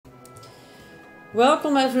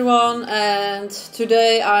Welcome everyone, and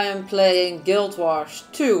today I am playing Guild Wars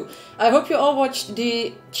 2. I hope you all watched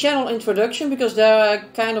the channel introduction, because there I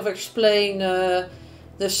kind of explain the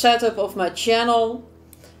setup of my channel.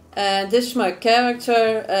 And this is my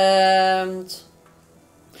character, and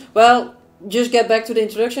well, just get back to the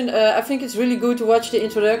introduction. I think it's really good to watch the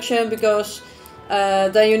introduction, because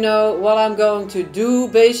then you know what I'm going to do.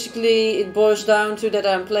 Basically, it boils down to that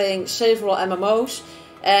I'm playing several MMOs.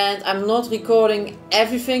 And I'm not recording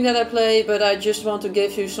everything that I play, but I just want to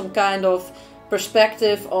give you some kind of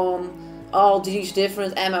perspective on all these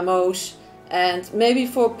different MMOs. And maybe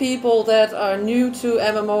for people that are new to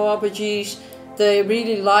MMORPGs, they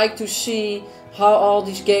really like to see how all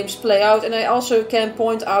these games play out. And I also can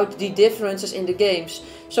point out the differences in the games.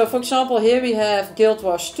 So for example, here we have Guild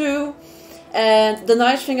Wars 2. And the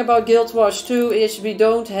nice thing about Guild Wars 2 is we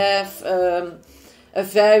don't have a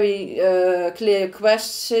very clear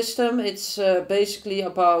quest system. It's basically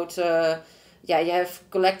about you have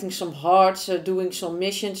collecting some hearts, doing some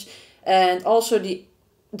missions, and also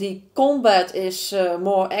the combat is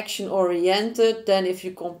more action oriented than if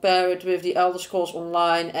you compare it with the Elder Scrolls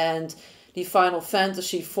Online and the Final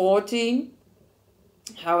Fantasy XIV.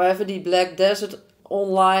 However, the Black Desert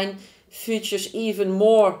Online features even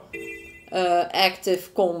more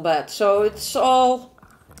active combat, so it's all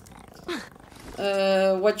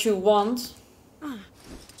what you want.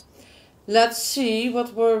 Let's see,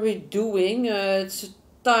 what were we doing? It's a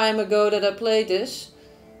time ago that I played this.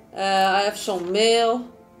 I have some mail.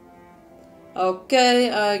 Okay,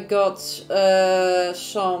 I got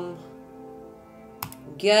some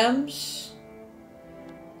gems.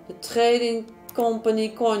 The trading company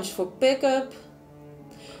coins for pickup.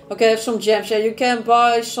 Okay, I have some gems. Yeah, you can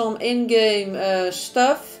buy some in-game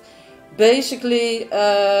stuff. Basically,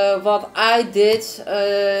 what I did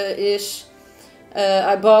is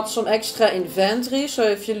I bought some extra inventory. So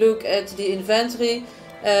if you look at the inventory,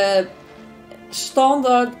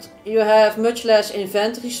 standard, you have much less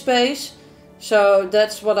inventory space. So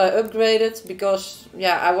that's what I upgraded, because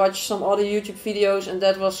yeah, I watched some other YouTube videos and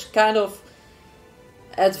that was kind of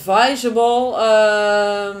advisable.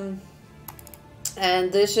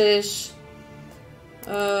 And this is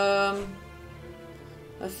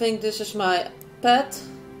I think this is my pet.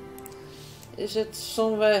 Is it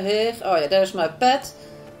somewhere here? Oh yeah, there's my pet.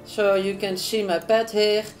 So you can see my pet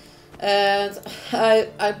here. And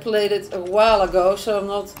I played it a while ago, so I'm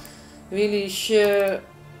not really sure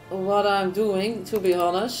what I'm doing, to be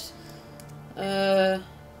honest.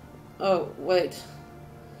 Oh, wait.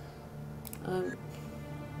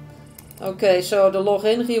 Okay, so the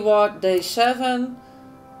login reward, day 7.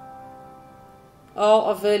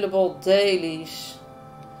 All available dailies.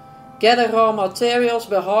 Gather raw materials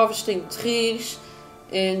by harvesting trees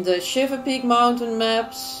in the Shiver Peak mountain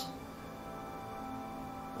maps.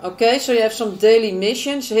 Okay, so you have some daily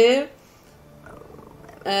missions here.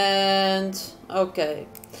 And okay,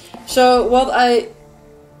 so what I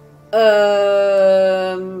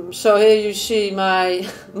so here you see my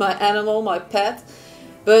animal, my pet.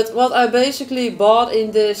 But what I basically bought in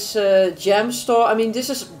this gem store, I mean, this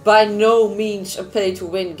is by no means a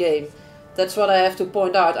pay-to-win game. That's what I have to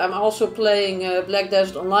point out. I'm also playing Black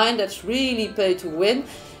Desert Online, that's really pay-to-win.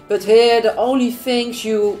 But here the only things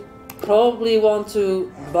you probably want to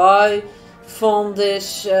buy from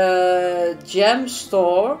this gem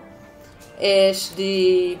store is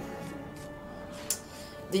the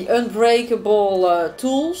unbreakable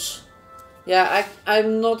tools. Yeah,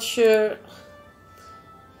 I'm not sure.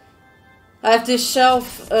 I have this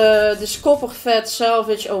this copper fed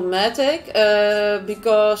salvage o-matic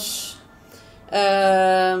because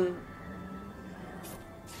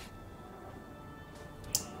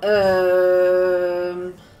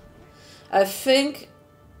I think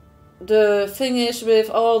the thing is with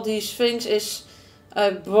all these things is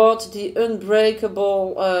I bought the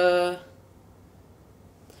unbreakable.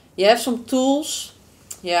 You have some tools.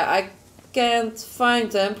 Yeah, I can't find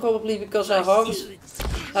them, probably because I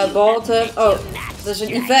bought them. Oh, there's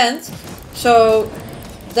an event. So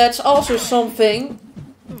that's also something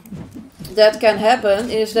that can happen,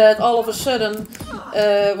 is that all of a sudden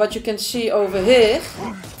what you can see over here,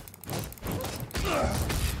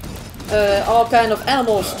 all kind of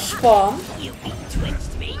animals spawn. You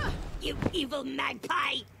betwixt me, you evil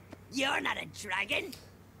magpie! You're not a dragon!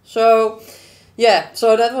 So yeah,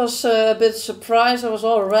 so that was a bit surprised. I was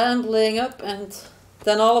all rambling up, and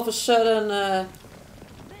then all of a sudden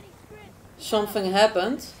something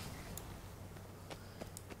happened.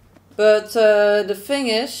 But the thing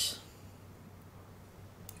is,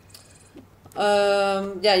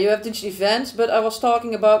 yeah, you have these events, but I was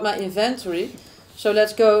talking about my inventory. So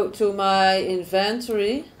let's go to my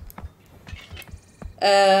inventory.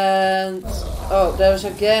 And oh, there's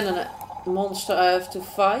again a monster I have to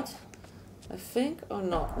fight, I think, or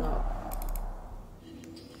not? No.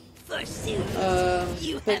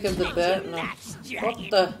 Pick up the bear.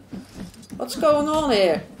 No. What's going on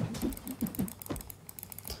here?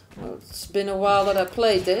 Oh, it's been a while that I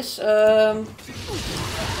played this. So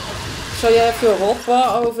you have your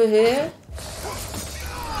hotbar over here.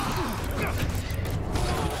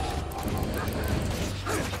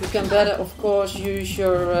 You can better, of course, use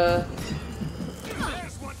your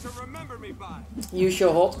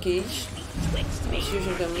hotkeys. Just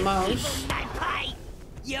using the mouse.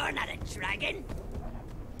 You're not a dragon.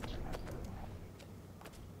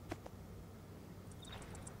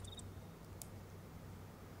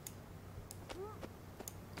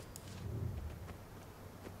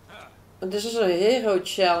 This is a hero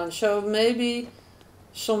challenge, so maybe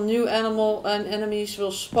some new animal and enemies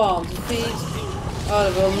will spawn. Defeat. Oh,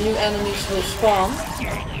 well, new enemies will spawn.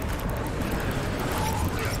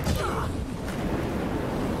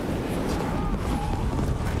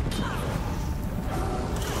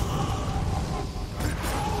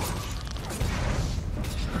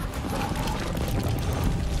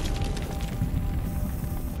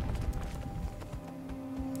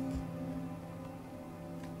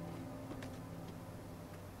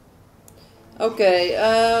 Okay,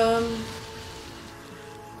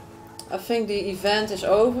 I think the event is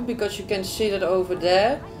over because you can see that over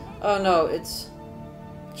there. Oh no, it's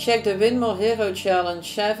check the Windmill Hero Challenge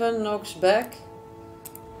 7 knocks back.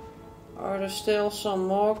 Are there still some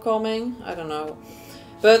more coming? I don't know.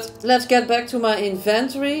 But let's get back to my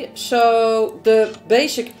inventory. So the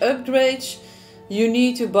basic upgrades you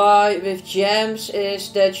need to buy with gems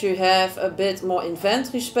is that you have a bit more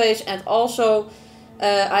inventory space, and also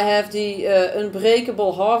I have the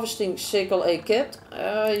unbreakable harvesting sickle equipped.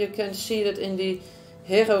 You can see that in the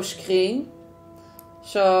hero screen.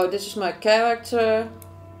 So this is my character.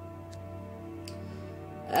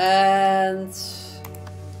 And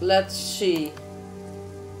let's see.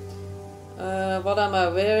 What am I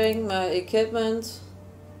wearing? My equipment.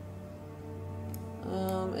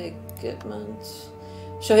 Equipment.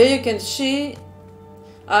 So here you can see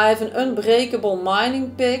I have an unbreakable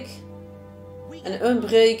mining pick, an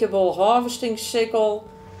unbreakable harvesting sickle,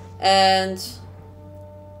 and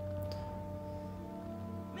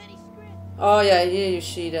oh yeah, here you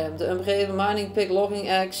see them, the unbreakable mining pick, logging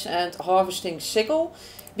axe and harvesting sickle,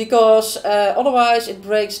 because otherwise it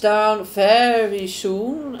breaks down very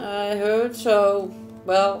soon, I heard. So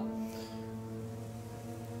well,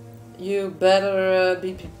 you better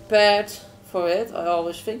be prepared for it, I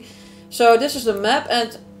always think. So this is the map,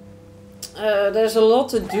 and there's a lot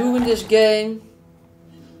to do in this game.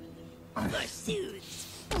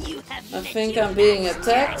 I think I'm being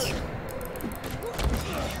attacked.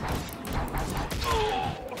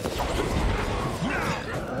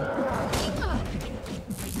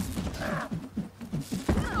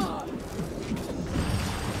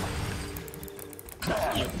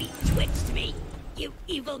 You betwixt me, you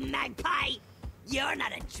evil magpie! You're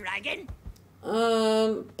not a dragon!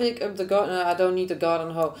 Pick up the garden. No, I don't need the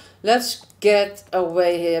garden hoe. Let's get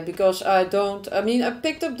away here because I mean, I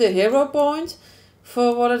picked up the hero point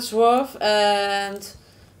for what it's worth, and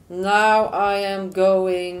now I am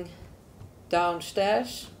going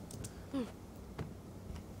downstairs.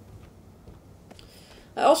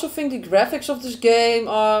 I also think the graphics of this game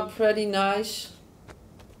are pretty nice.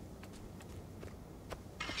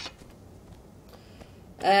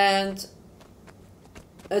 And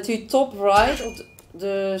at the top right of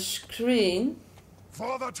the screen,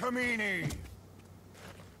 for the Termini.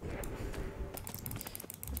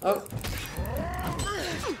 oh,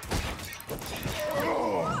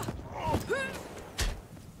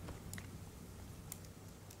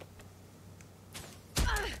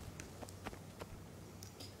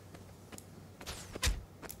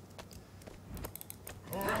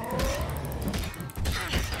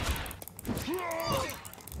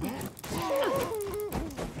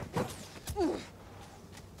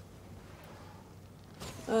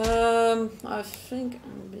 I think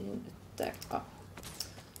I'm being attacked. Oh.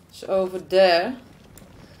 So over there,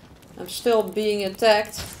 I'm still being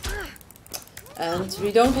attacked, and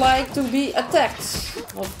we don't like to be attacked,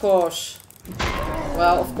 of course.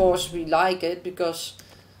 Well, of course we like it because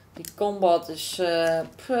the combat is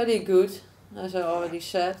pretty good, as I already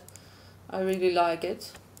said. I really like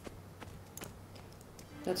it.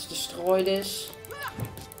 Let's destroy this.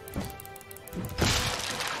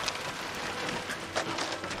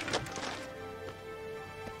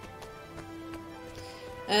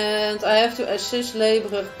 And I have to assist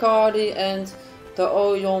Laborer Cardi and The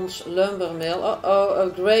Oyon's lumber mill. Uh-oh,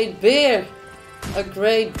 a great bear. A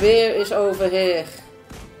great bear is over here.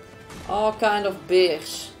 All kind of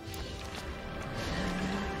bears.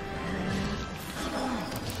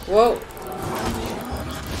 Whoa.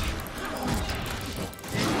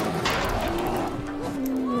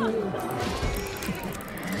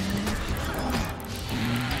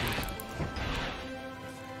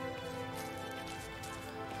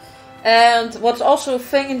 And what's also a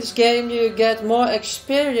thing in this game, you get more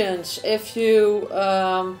experience if you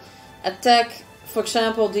attack, for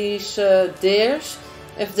example, these deers,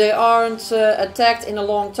 if they aren't attacked in a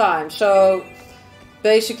long time. So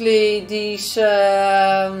basically these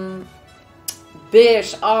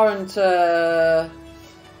bears aren't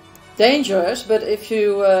dangerous, but if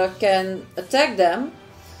you can attack them,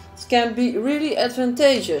 it can be really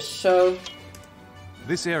advantageous. So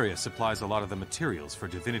this area supplies a lot of the materials for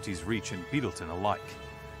Divinity's Reach and Beetleton alike.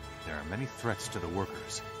 There are many threats to the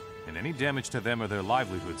workers, and any damage to them or their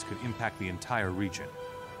livelihoods could impact the entire region.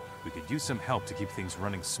 We could use some help to keep things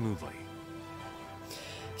running smoothly.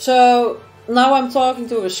 So now I'm talking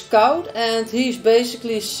to a scout, and he's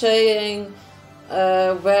basically saying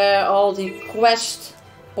where all the quest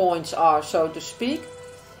points are, so to speak.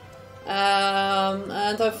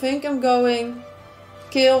 And I think I'm going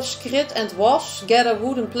kill Skrit and wasps, gather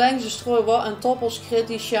wooden planks, destroy wall and topple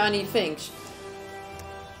Skritty shiny things.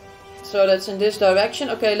 So that's in this direction.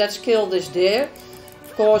 Okay, let's kill this deer.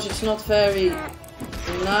 Of course, it's not very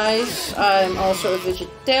nice. I'm also a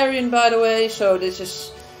vegetarian, by the way, so this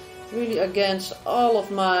is really against all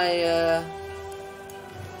of my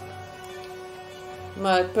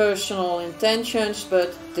my personal intentions,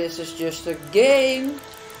 but this is just a game.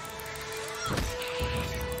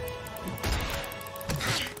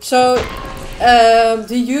 So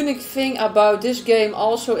the unique thing about this game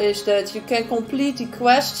also is that you can complete the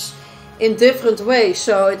quests in different ways.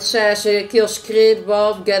 So it says kill Skrit,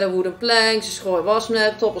 wasp, gather wooden planks, destroy wasp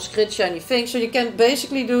net, topple Skrit, shiny things. So you can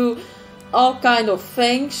basically do all kind of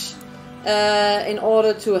things in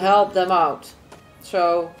order to help them out.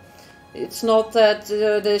 So it's not that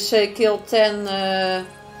they say kill 10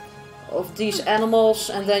 of these animals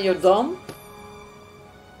and then you're done.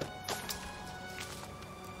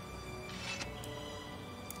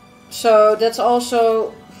 So that's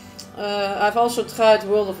also, I've also tried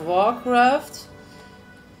World of Warcraft,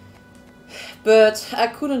 but I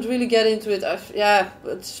couldn't really get into it. Yeah,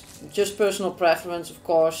 it's just personal preference, of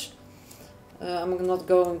course. I'm not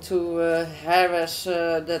going to harass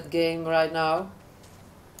that game right now,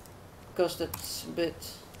 because that's a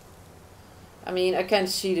bit, I mean, I can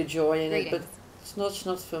see the joy in it, but it's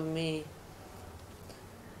not for me.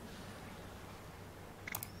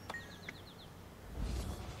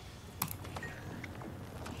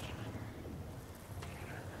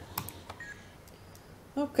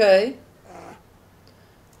 Okay,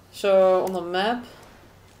 so on the map,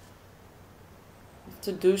 have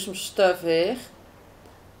to do some stuff here.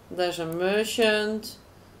 There's a merchant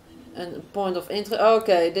and a point of interest.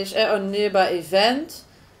 Okay, this is a nearby event.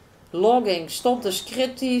 Logging, stop the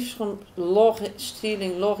script thieves from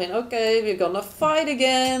stealing login. Okay, we're gonna fight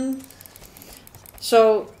again.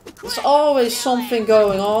 So there's always something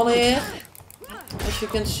going on here, as you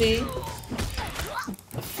can see.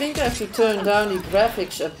 I think I have to turn down the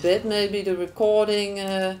graphics a bit. Maybe the recording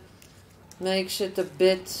makes it a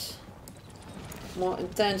bit more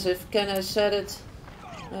intensive. Can I set it?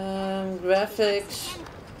 Graphics.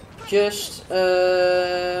 Just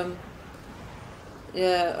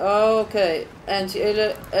yeah. Okay. And the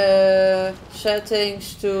other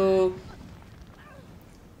settings to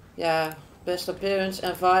best appearance,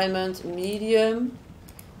 environment, medium,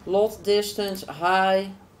 lot distance,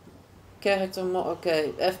 high. Character mode,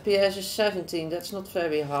 okay, FPS is 17, that's not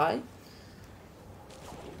very high.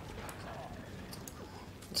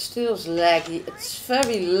 It still is laggy, it's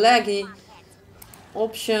very laggy.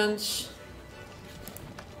 Options.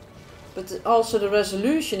 But also the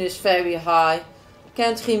resolution is very high.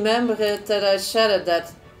 Can't remember it that I set it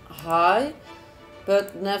that high.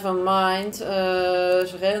 But never mind.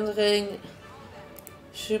 Rendering.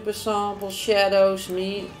 Super sample, shadows,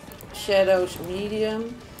 medium.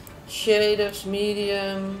 Shaders,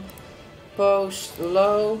 medium, post,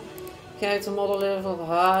 low, character model level,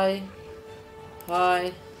 high,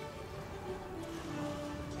 high.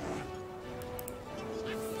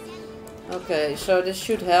 Okay, so this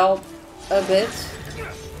should help a bit.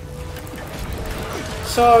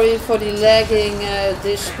 Sorry for the lagging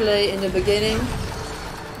display in the beginning.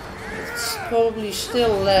 It's probably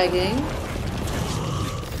still lagging.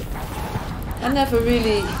 I never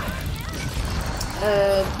really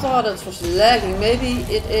thought it was lagging. Maybe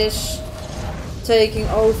it is taking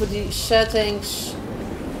over the settings.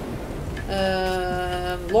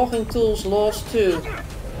 Logging tools lost too.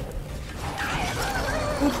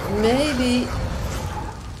 Could maybe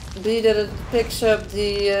be that it picks up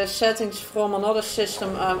the settings from another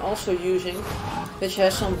system I'm also using, which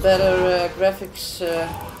has some better graphics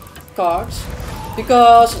cards.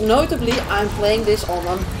 Because notably I'm playing this on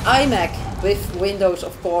an iMac with Windows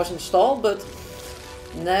of course installed, but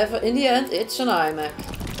never in the end it's an iMac.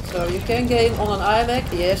 So you can game on an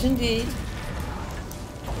iMac, yes indeed.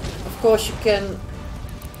 Of course you can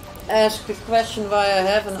ask the question why I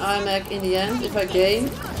have an iMac in the end if I game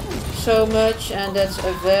so much, and that's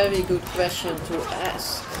a very good question to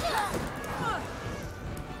ask.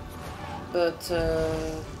 But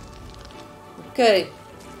okay,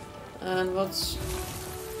 and what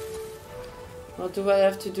do I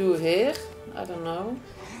have to do here? I don't know.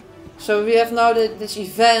 So we have now this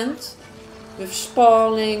event with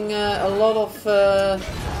spawning a lot of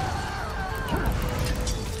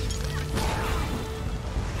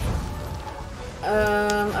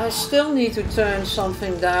I still need to turn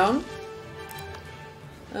something down.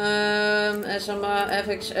 SMR,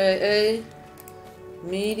 FXAA,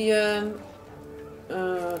 medium,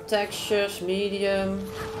 textures, medium,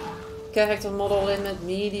 character model limit,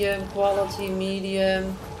 medium, quality,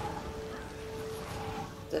 medium.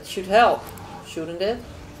 That should help, shouldn't it?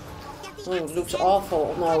 Oh, it looks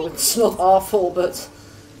awful. No, it's not awful, but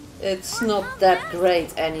it's not that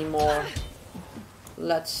great anymore.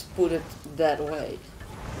 Let's put it that way.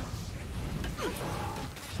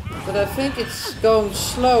 But I think it's going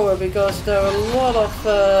slower because there are a lot of...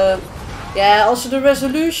 yeah, also the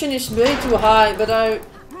resolution is way too high, but I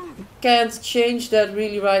can't change that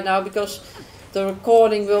really right now because the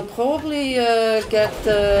recording will probably get...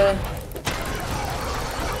 the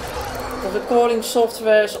recording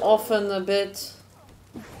software is often a bit...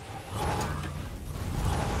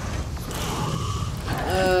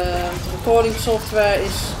 the recording software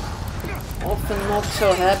is often not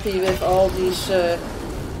so happy with all these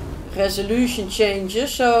resolution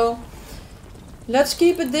changes, so let's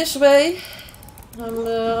keep it this way. I'm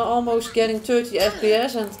almost getting 30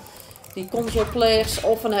 FPS, and the console players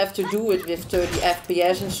often have to do it with 30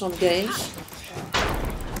 FPS in some games.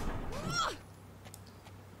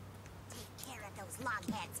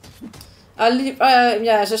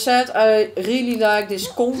 Yeah, as I said, I really like this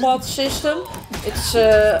combat system. It's,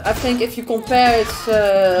 I think if you compare it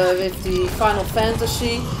with the Final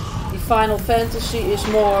Fantasy, the Final Fantasy is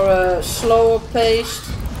more slower paced.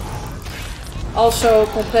 Also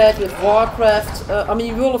compared with Warcraft, I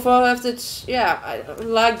mean World of Warcraft, it's, yeah, I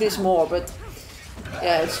like this more, but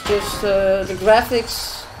yeah, it's just the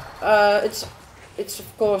graphics, it's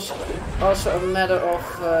of course also a matter of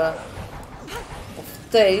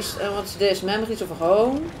taste. And what's this? Memories of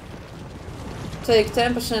Home. Take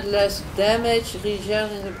 10% less damage,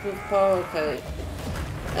 regenerate, improve power. Okay.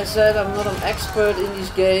 As I said, I'm not an expert in these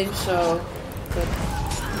games, so. But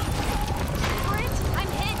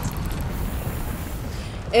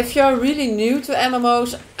if you're really new to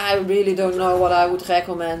MMOs, I really don't know what I would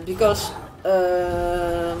recommend, because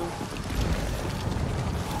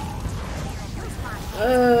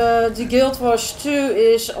the Guild Wars 2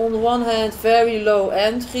 is on the one hand very low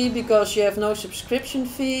entry because you have no subscription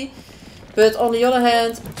fee, but on the other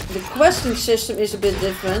hand the questing system is a bit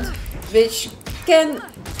different, which can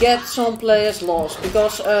get some players lost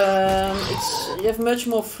because you have much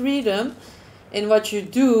more freedom in what you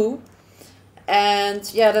do, and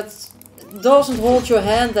yeah, that doesn't hold your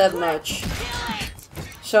hand that much.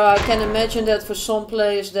 So I can imagine that for some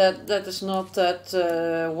players that is not that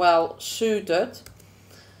well suited.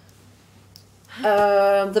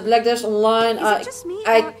 The Black Death Online,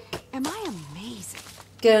 I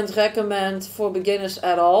can't recommend for beginners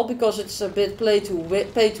at all because it's a bit pay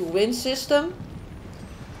to win system,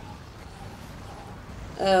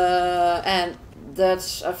 and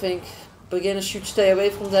that's, I think beginners should stay away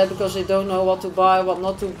from that because they don't know what to buy, what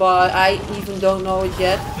not to buy. I even don't know it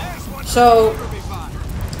yet, so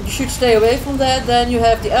you should stay away from that. Then you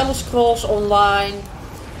have the Elder Scrolls Online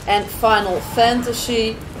and Final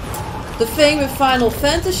Fantasy. The thing with Final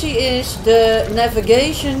Fantasy is the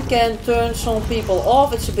navigation can turn some people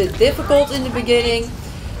off. It's a bit difficult in the beginning.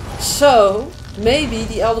 So maybe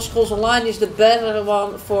the Elder Scrolls Online is the better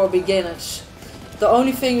one for beginners. The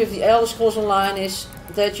only thing with the Elder Scrolls Online is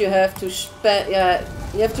that you have to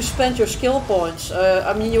spend your skill points.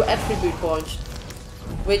 I mean your attribute points,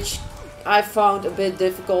 which I found a bit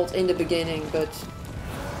difficult in the beginning, but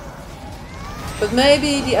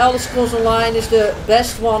maybe the Elder Scrolls Online is the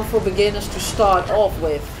best one for beginners to start off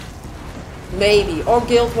with. Maybe. Or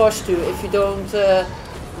Guild Wars 2 if you don't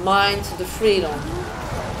mind the freedom.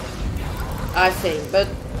 I think, but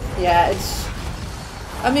yeah, it's.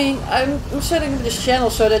 I mean, I'm setting up this channel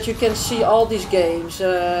so that you can see all these games.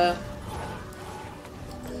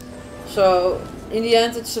 So in the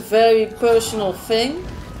end, it's a very personal thing.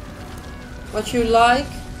 What you like.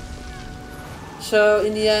 So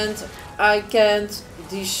in the end, I can't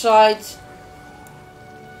decide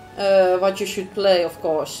what you should play, of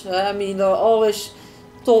course. I mean, there are always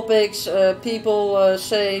topics, people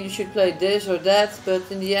say you should play this or that, but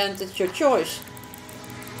in the end it's your choice.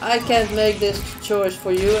 I can't make this choice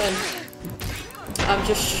for you, and I'm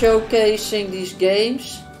just showcasing these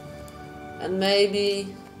games, and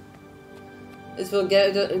maybe it will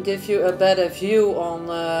give you a better view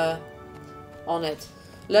on it.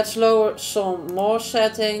 Let's lower some more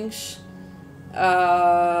settings.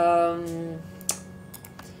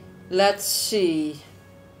 Let's see.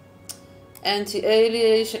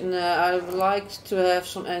 Anti-aliasing. I would like to have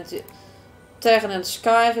some terrain and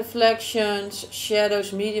sky reflections.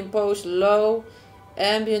 Shadows, medium pose, low.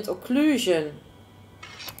 Ambient occlusion.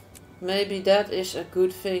 Maybe that is a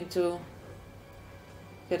good thing to.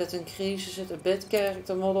 Okay, that increases it a bit.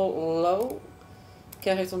 Character model low.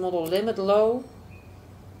 Character model limit low.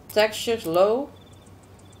 Textures low.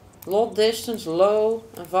 Load distance low.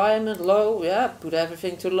 Environment low. Yeah, put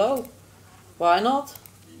everything to low. Why not?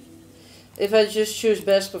 If I just choose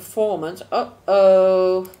best performance.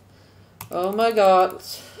 Oh my god.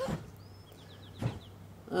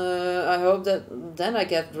 I hope that then I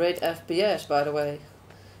get great FPS, by the way.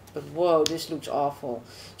 But whoa, this looks awful.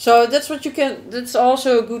 So that's what you can. That's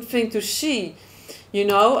also a good thing to see. You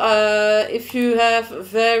know, if you have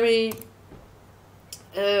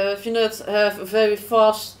if you not have a very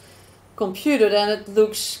fast computer, then it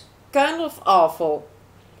looks kind of awful.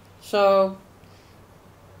 So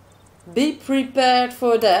be prepared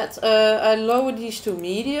for that. I lower these to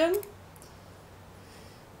medium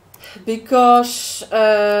because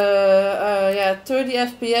yeah, 30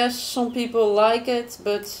 FPS. Some people like it,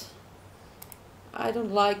 but I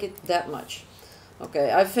don't like it that much.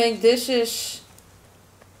 Okay, I think this is,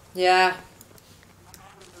 yeah,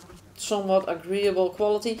 somewhat agreeable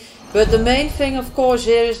quality. But the main thing, of course,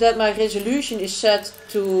 here is that my resolution is set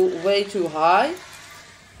to way too high.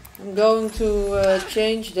 I'm going to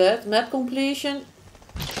change that. Map completion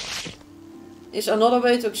is another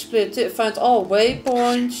way to find all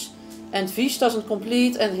waypoints and vistas and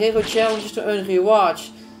complete and hero challenges to earn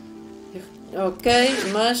rewards. Okay,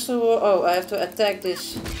 masterwork. Oh, I have to attack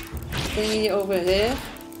this thingy over here.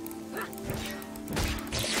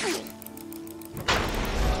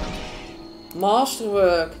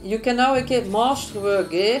 Masterwork. You can now equip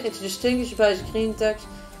masterwork gear. It's distinguished by its green text.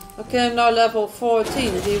 Okay, I'm now level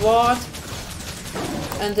 14. Reward.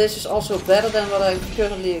 And this is also better than what I've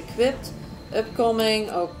currently equipped. Upcoming.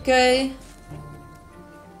 Okay.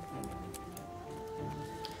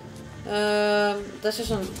 This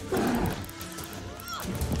isn't.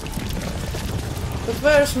 But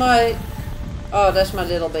where's my. Oh, that's my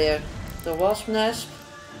little bear. The wasp nest.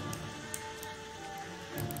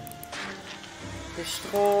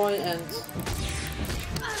 Destroy and.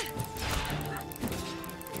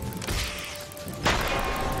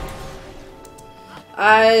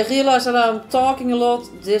 I realize that I'm talking a lot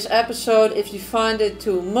this episode. If you find it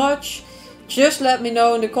too much, just let me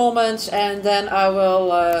know in the comments, and then I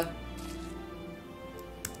will.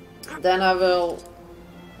 Then I will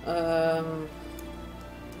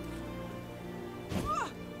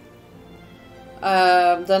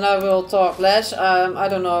talk less. I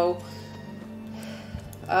don't know.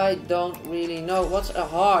 I don't really know. What's a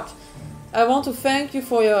heart? I want to thank you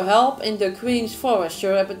for your help in the Queen's Forest.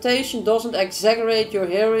 Your reputation doesn't exaggerate your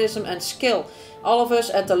heroism and skill. All of us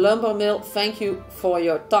at the lumber mill thank you for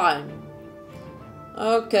your time.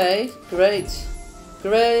 Okay, great.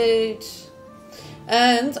 Great.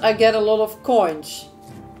 And I get a lot of coins.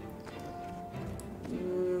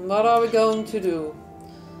 What are we going to do?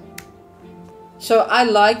 So I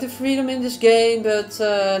like the freedom in this game, but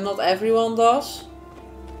not everyone does.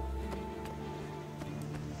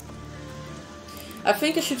 I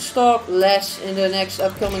think I should talk less in the next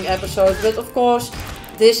upcoming episode, but of course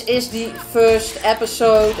this is the first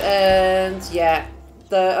episode, and yeah,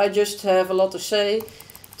 I just have a lot to say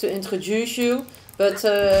to introduce you. But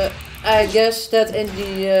I guess that in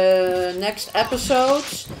the next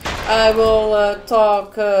episodes I will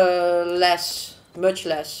talk less, much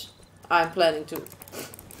less. I'm planning to,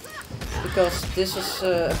 because this is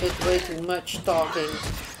a bit way too much talking.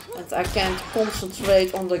 And I can't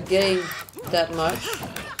concentrate on the game that much.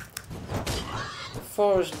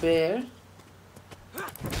 Forest bear.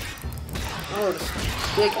 Oh, there's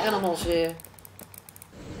big animals here.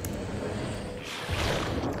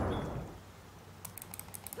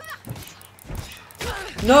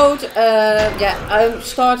 note, yeah, I'm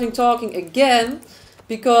starting talking again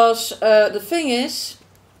because the thing is,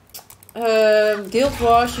 Guild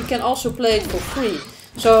Wars, you can also play it for free.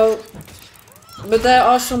 So, but there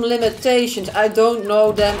are some limitations. I don't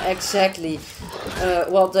know them exactly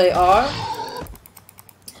what they are.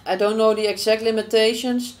 I don't know the exact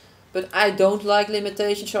limitations, but I don't like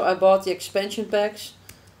limitations, so I bought the expansion packs.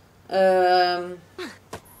 I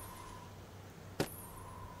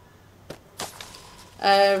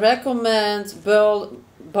recommend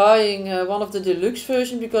buying one of the deluxe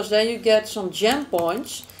version because then you get some gem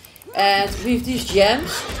points, and with these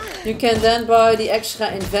gems you can then buy the extra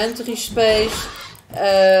inventory space.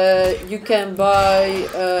 You can buy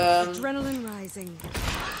adrenaline rising.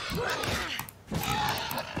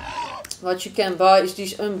 What you can buy is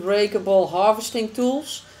these unbreakable harvesting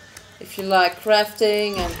tools. If you like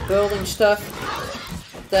crafting and building stuff,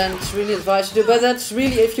 then it's really advised to do. But that's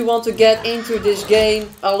really if you want to get into this game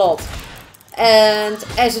a lot. And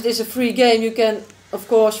as it is a free game, you can of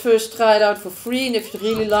course first try it out for free. And if you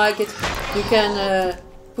really like it, you can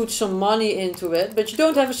put some money into it. But you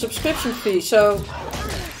don't have a subscription fee. So,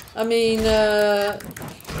 I mean,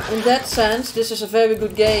 in that sense, this is a very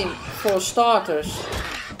good game for starters.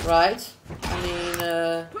 Right? I mean,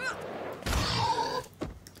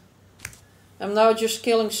 I'm now just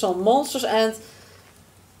killing some monsters, and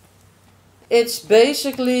it's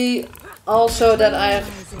basically also that I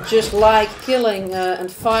just like killing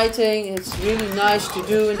and fighting. It's really nice to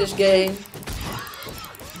do in this game.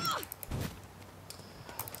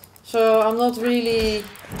 So I'm not really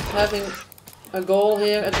having a goal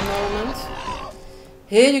here at the moment.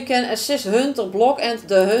 Here you can assist hunter block and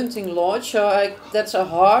the hunting lodge. So that's a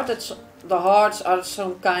heart. The hearts are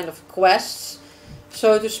some kind of quests,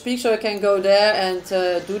 so to speak. So I can go there and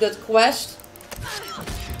do that quest.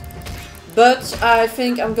 But I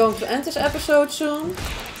think I'm going to end this episode soon.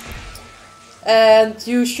 And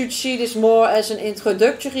you should see this more as an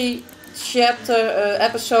introductory chapter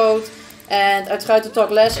episode. And I try to talk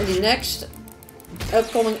less in the next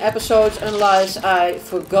upcoming episodes unless I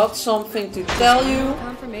forgot something to tell you.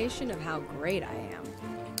 Confirmation of how great I am.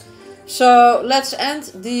 So let's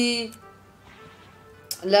end the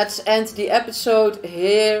episode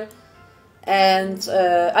here, and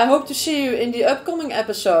I hope to see you in the upcoming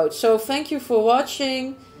episode. So thank you for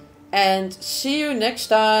watching and see you next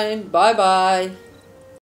time. Bye bye.